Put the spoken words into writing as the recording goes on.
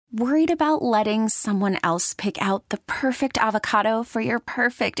Worried about letting someone else pick out the perfect avocado for your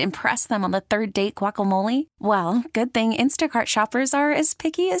perfect impress them on the third date guacamole? Well, good thing Instacart shoppers are as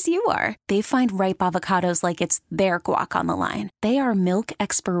picky as you are. They find ripe avocados like it's their guac on the line. They are milk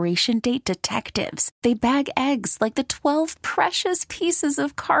expiration date detectives. They bag eggs like the 12 precious pieces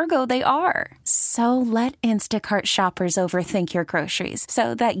of cargo they are. So let Instacart shoppers overthink your groceries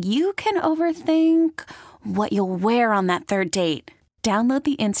so that you can overthink what you'll wear on that third date. Download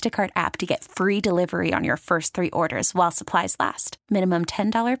the Instacart app to get free delivery on your first 3 orders while supplies last. Minimum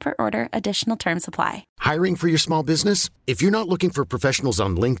 $10 per order. Additional terms apply. Hiring for your small business? If you're not looking for professionals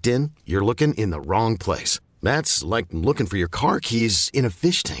on LinkedIn, you're looking in the wrong place. That's like looking for your car keys in a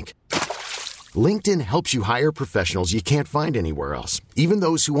fish tank. LinkedIn helps you hire professionals you can't find anywhere else, even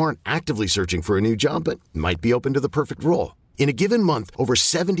those who aren't actively searching for a new job but might be open to the perfect role. In a given month, over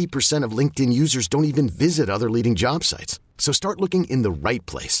 70% of LinkedIn users don't even visit other leading job sites. So start looking in the right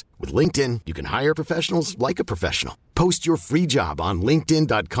place. With LinkedIn, you can hire professionals like a professional. Post your free job on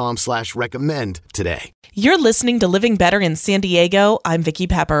linkedin.com/recommend today. You're listening to Living Better in San Diego. I'm Vicki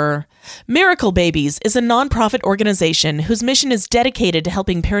Pepper. Miracle Babies is a nonprofit organization whose mission is dedicated to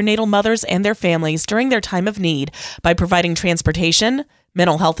helping perinatal mothers and their families during their time of need by providing transportation,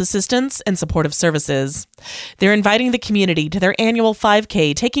 mental health assistance, and supportive services. They're inviting the community to their annual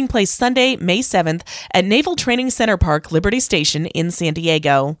 5K taking place Sunday, May 7th at Naval Training Center Park, Liberty Station in San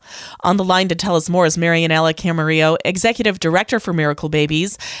Diego. On the line to tell us more is Marianela Camarillo, Executive Director for Miracle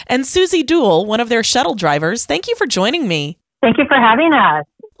Babies, and Susie Doole, one of their shuttle drivers. Thank you for joining me. Thank you for having us.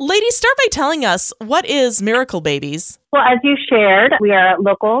 Ladies, start by telling us, what is Miracle Babies? Well, as you shared, we are a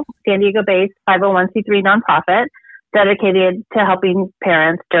local San Diego-based 501c3 nonprofit dedicated to helping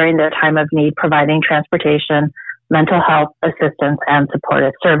parents during their time of need, providing transportation, mental health assistance, and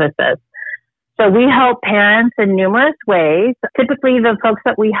supportive services. So we help parents in numerous ways. Typically, the folks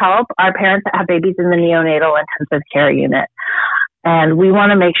that we help are parents that have babies in the neonatal intensive care unit. And we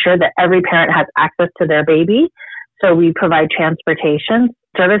want to make sure that every parent has access to their baby. So we provide transportation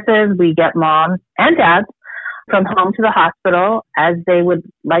services. We get moms and dads from home to the hospital as they would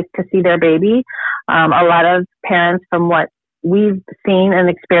like to see their baby. A lot of parents, from what we've seen and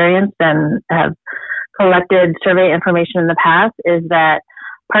experienced and have collected survey information in the past, is that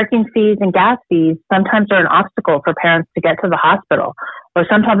parking fees and gas fees sometimes are an obstacle for parents to get to the hospital. Or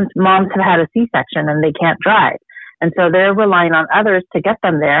sometimes moms have had a C-section and they can't drive. And so they're relying on others to get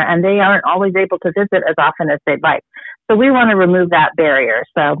them there, and they aren't always able to visit as often as they'd like. So we want to remove that barrier.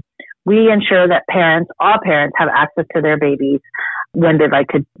 So we ensure that all parents have access to their babies when they'd like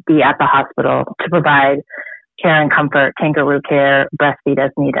to be at the hospital to provide care and comfort, kangaroo care, breastfeed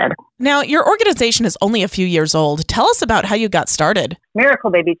as needed. Now, your organization is only a few years old. Tell us about how you got started. Miracle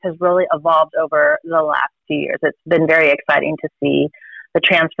Babies has really evolved over the last few years. It's been very exciting to see the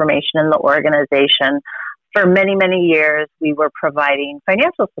transformation in the organization. For many, many years, we were providing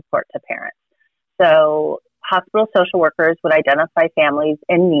financial support to parents. So hospital social workers would identify families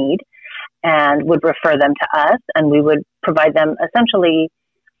in need and would refer them to us, and we would provide them essentially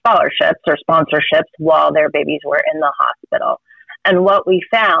scholarships or sponsorships while their babies were in the hospital. And what we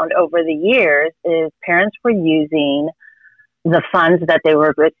found over the years is parents were using the funds that they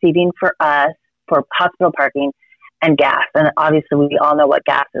were receiving for us for hospital parking and gas. And obviously, we all know what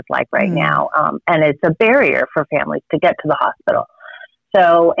gas is like right now. And it's a barrier for families to get to the hospital.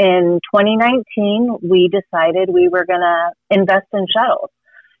 So in 2019, we decided we were going to invest in shuttles.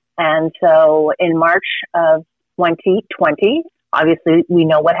 And so in March of 2020, obviously, we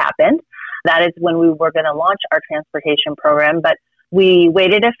know what happened. That is when we were going to launch our transportation program. But we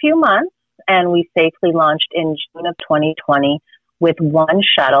waited a few months and we safely launched in June of 2020 with one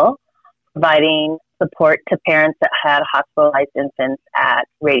shuttle, providing support to parents that had hospitalized infants at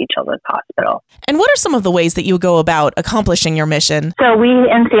Rady Children's Hospital. And what are some of the ways that you go about accomplishing your mission? So we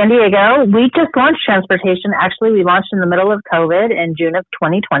in San Diego, we just launched transportation. Actually, we launched in the middle of COVID in June of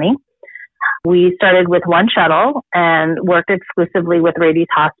 2020. We started with one shuttle and worked exclusively with Rady's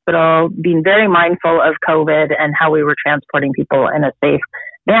Hospital, being very mindful of COVID and how we were transporting people in a safe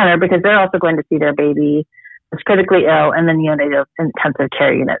manner, because they're also going to see their baby who's critically ill in the neonatal intensive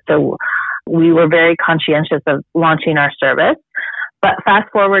care unit. So we were very conscientious of launching our service. But fast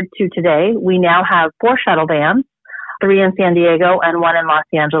forward to today, we now have 4 shuttle vans, 3 in San Diego and 1 in Los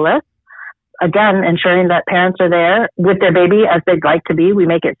Angeles. Again, ensuring that parents are there with their baby as they'd like to be. We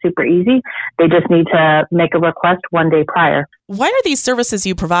make it super easy. They just need to make a request one day prior. Why are these services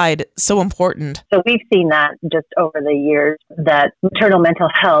you provide so important? So we've seen that just over the years, that maternal mental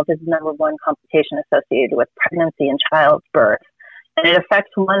health is the number one complication associated with pregnancy and childbirth. And it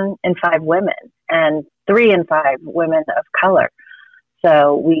affects 1 in 5 women and 3 in 5 women of color.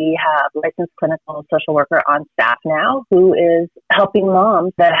 So we have licensed clinical social worker on staff now who is helping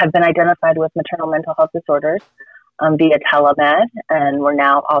moms that have been identified with maternal mental health disorders via telemed. And we're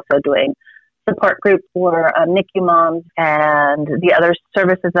now also doing support groups for NICU moms and the other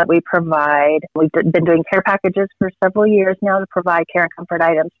services that we provide. We've been doing care packages for several years now to provide care and comfort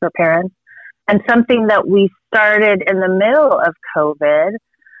items for parents. And something that we started in the middle of COVID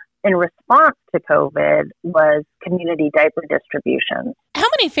in response to COVID was community diaper distribution. How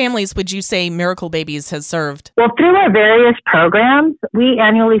many families would you say Miracle Babies has served? Well, through our various programs, we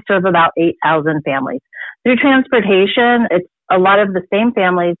annually serve about 8,000 families. Through transportation, it's a lot of the same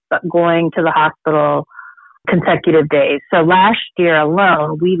families but going to the hospital consecutive days. So last year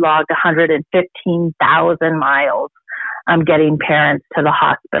alone, we logged 115,000 miles getting parents to the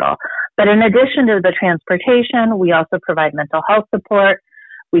hospital. But in addition to the transportation, we also provide mental health support.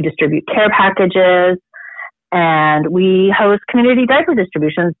 We distribute care packages, and we host community diaper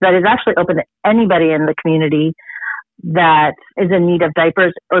distributions that is actually open to anybody in the community that is in need of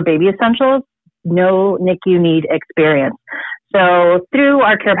diapers or baby essentials, no NICU need experience. So through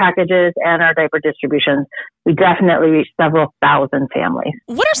our care packages and our diaper distributions, we definitely reach several thousand families.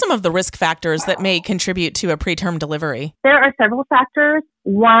 What are some of the risk factors that may contribute to a preterm delivery? There are several factors.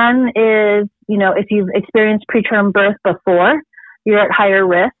 One is, if you've experienced preterm birth before, you're at higher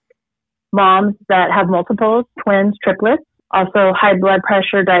risk. Moms that have multiples, twins, triplets, also high blood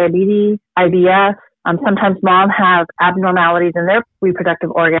pressure, diabetes, IBS. Sometimes moms have abnormalities in their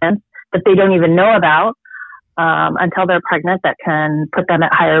reproductive organs that they don't even know about until they're pregnant, that can put them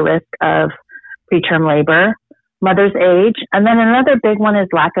at higher risk of preterm labor, mother's age. And then another big one is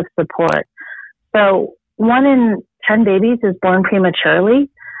lack of support. So 1 in 10 babies is born prematurely.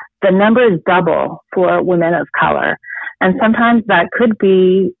 The number is double for women of color. And sometimes that could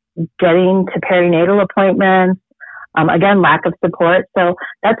be getting to perinatal appointments, again, lack of support. So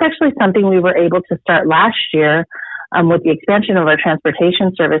that's actually something we were able to start last year with the expansion of our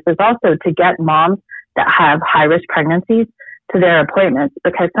transportation services, also to get moms that have high-risk pregnancies to their appointments,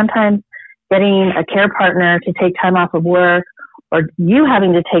 because sometimes getting a care partner to take time off of work or you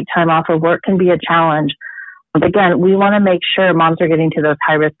having to take time off of work can be a challenge. But again, we want to make sure moms are getting to those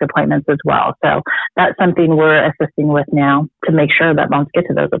high-risk appointments as well. So that's something we're assisting with now to make sure that moms get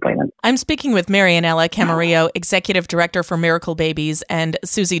to those appointments. I'm speaking with Marianela Camarillo, Executive Director for Miracle Babies, and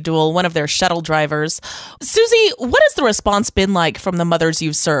Susie Doole, one of their shuttle drivers. Susie, what has the response been like from the mothers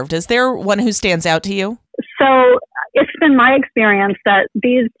you've served? Is there one who stands out to you? So it's been my experience that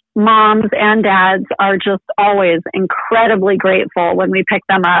these moms and dads are just always incredibly grateful when we pick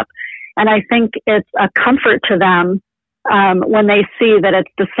them up. And I think it's a comfort to them when they see that it's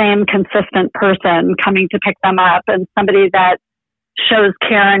the same consistent person coming to pick them up, and somebody that shows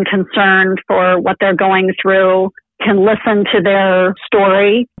care and concern for what they're going through, can listen to their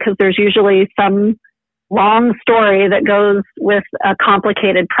story, because there's usually some long story that goes with a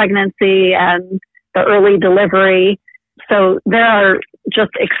complicated pregnancy and the early delivery. So they're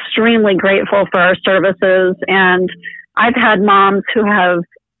just extremely grateful for our services. And I've had moms who have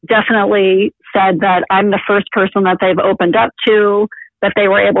definitely said that I'm the first person that they've opened up to, that they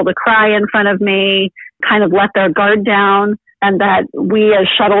were able to cry in front of me, kind of let their guard down, and that we as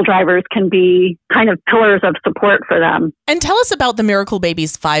shuttle drivers can be kind of pillars of support for them. And tell us about the Miracle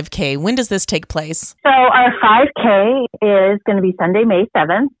Babies 5K. When does this take place? So our 5K is going to be Sunday, May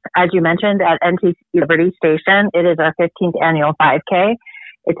 7th. As you mentioned, at NTC Liberty Station. It is our 15th annual 5K.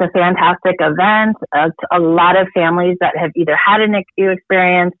 It's a fantastic event. A lot of families that have either had a NICU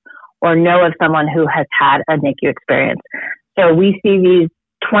experience or know of someone who has had a NICU experience. So we see these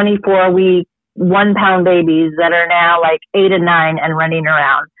 24-week, 1-pound babies that are now like 8 and 9 and running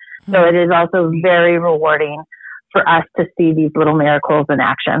around. So it is also very rewarding for us to see these little miracles in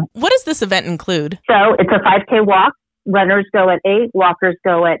action. What does this event include? So it's a 5K walk. Runners go at 8, walkers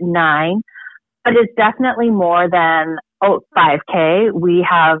go at 9. But it's definitely more than 5K. We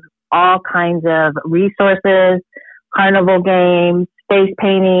have all kinds of resources, carnival games, face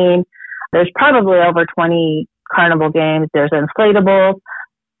painting. There's probably over 20 carnival games. There's inflatables.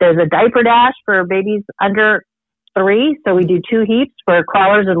 There's a diaper dash for babies under 3. So we do 2 heaps for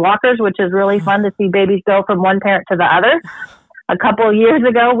crawlers and walkers, which is really fun to see babies go from one parent to the other. A couple of years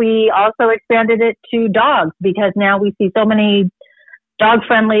ago, we also expanded it to dogs, because now we see so many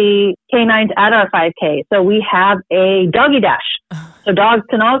dog-friendly canines at our 5K. So we have a doggy dash. So dogs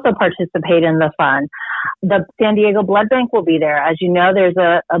can also participate in the fun. The San Diego Blood Bank will be there. As you know, there's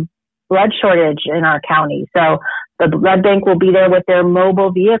a blood shortage in our county. So the blood bank will be there with their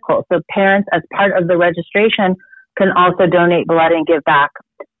mobile vehicle. So parents, as part of the registration, can also donate blood and give back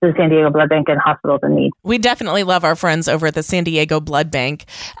the San Diego Blood Bank and hospitals in need. We definitely love our friends over at the San Diego Blood Bank.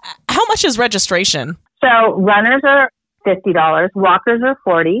 How much is registration? So runners are $50, walkers are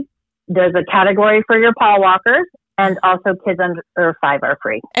 $40. There's a category for your paw walkers, and also kids under 5 are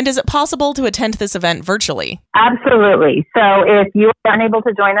free. And is it possible to attend this event virtually? Absolutely. So if you are unable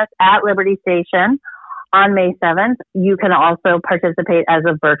to join us at Liberty Station on May 7th, you can also participate as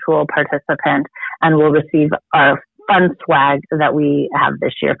a virtual participant and will receive our fun swag that we have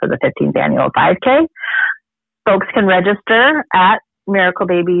this year for the 15th annual 5K. Folks can register at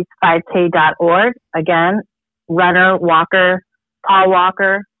miraclebabies5k.org. Again, runner, walker, paw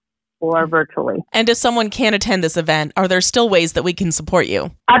walker, or virtually. And if someone can't attend this event, are there still ways that we can support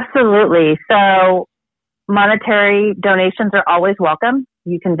you? Absolutely. So monetary donations are always welcome.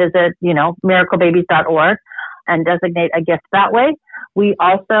 You can visit, miraclebabies.org and designate a gift that way. We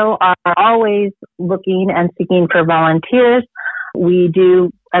also are always looking and seeking for volunteers. We do,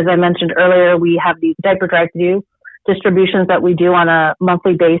 as I mentioned earlier, we have these diaper drive-through distributions that we do on a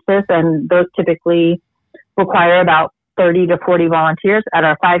monthly basis, and those typically require about 30 to 40 volunteers. At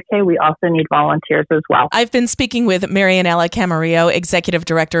our 5K, we also need volunteers as well. I've been speaking with Marianela Camarillo, Executive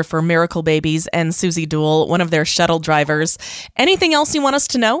Director for Miracle Babies, and Susie Doole, one of their shuttle drivers. Anything else you want us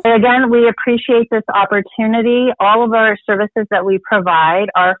to know? Again, we appreciate this opportunity. All of our services that we provide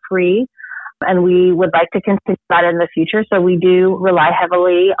are free, and we would like to continue that in the future. So we do rely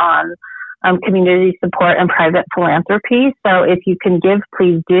heavily on community support and private philanthropy. So if you can give,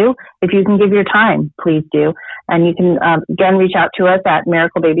 please do. If you can give your time, please do. And you can, again, reach out to us at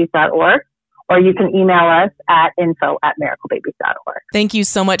miraclebabies.org, or you can email us at info@miraclebabies.org. Thank you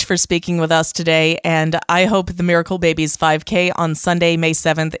so much for speaking with us today. And I hope the Miracle Babies 5K on Sunday, May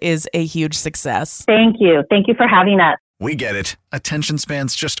 7th is a huge success. Thank you. Thank you for having us. We get it. Attention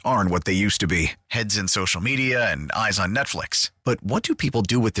spans just aren't what they used to be. Heads in social media and eyes on Netflix. But what do people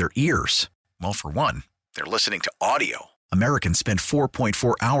do with their ears? Well, for one, they're listening to audio. Americans spend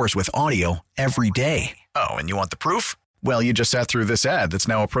 4.4 hours with audio every day. Oh, and you want the proof? Well, you just sat through this ad that's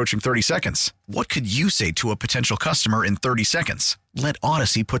now approaching 30 seconds. What could you say to a potential customer in 30 seconds? Let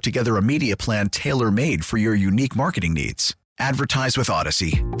Odyssey put together a media plan tailor-made for your unique marketing needs. Advertise with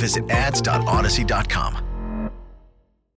Odyssey. Visit ads.odyssey.com.